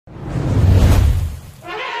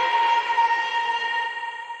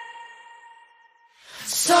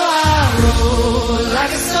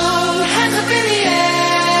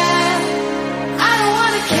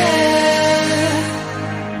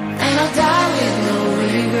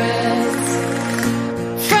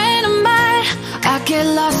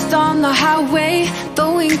highway, the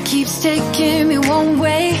wind keeps taking me one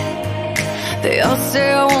way. They all say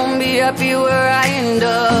I won't be happy where I end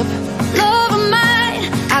up. Love of mine,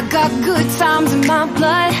 I got good times in my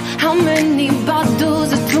blood. How many bottles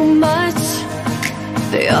are too much?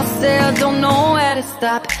 They all say I don't know where to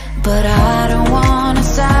stop, but I don't wanna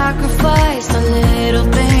sacrifice the little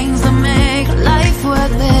things that make life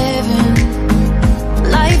worth living.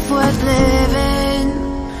 Life worth living.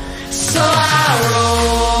 So I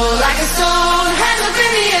roll like a stone, hands up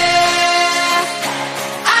in the air.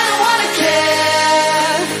 I don't wanna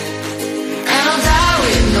care, and I'll die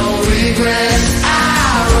with no regrets.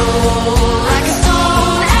 I roll like a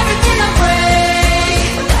stone, everything I break,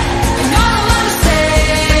 and all of my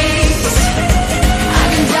mistakes. I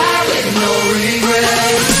can die with no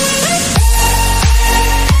regrets.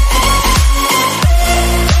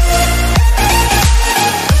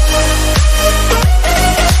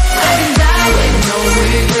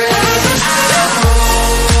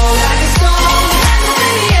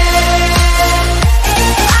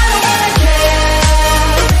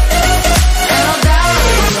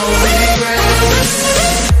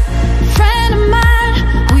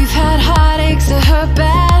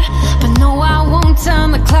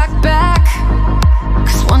 Turn the clock back,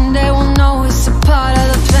 'cause one day we'll know it's a part of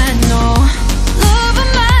the plan. No, love of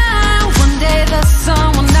mine, one day the sun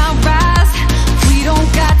will not rise. We don't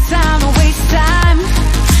got time to waste time,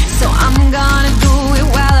 so I'm gonna do it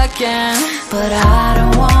while I can. But I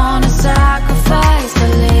don't wanna sacrifice the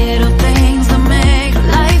little things that make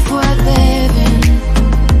life worth living.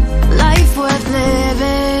 Life worth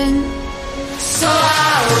living. So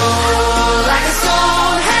I roll like a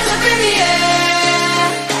stone, hands up in the air.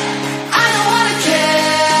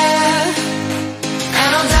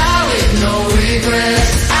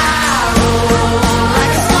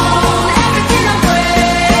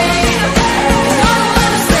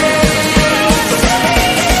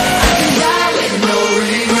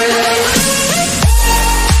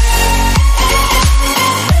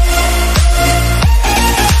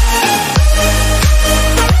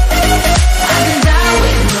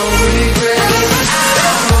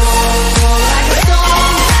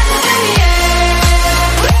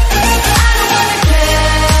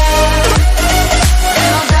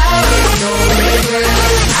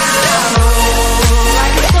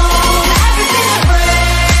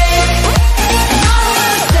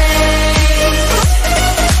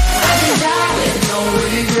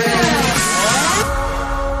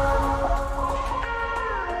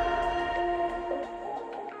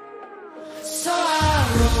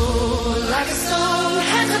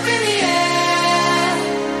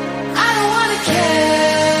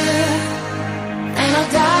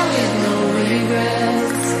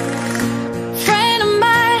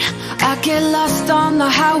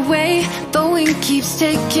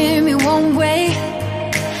 Taking me one way.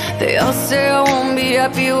 They all say I won't be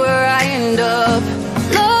happy where I end up.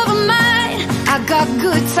 Love of mine, I got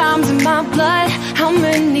good times in my blood. How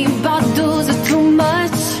many bottles are too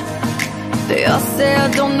much? They all say I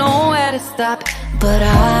don't know where to stop, but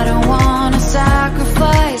I don't wanna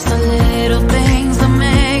sacrifice the little things that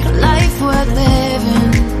make life worth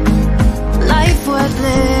living. Life worth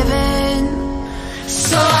living.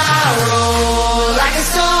 So I roll like a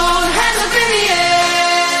stone, hands up in the air.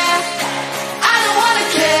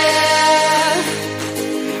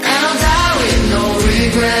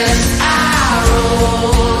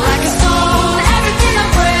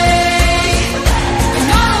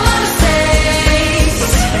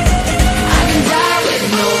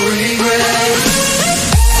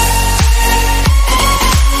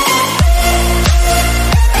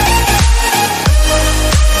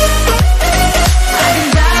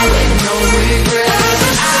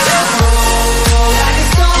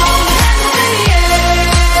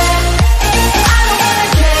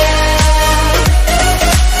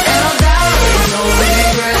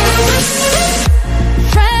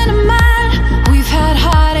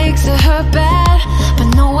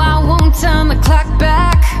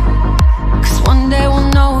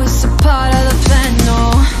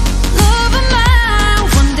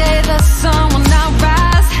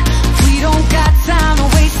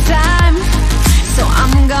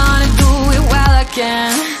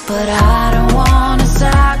 But I don't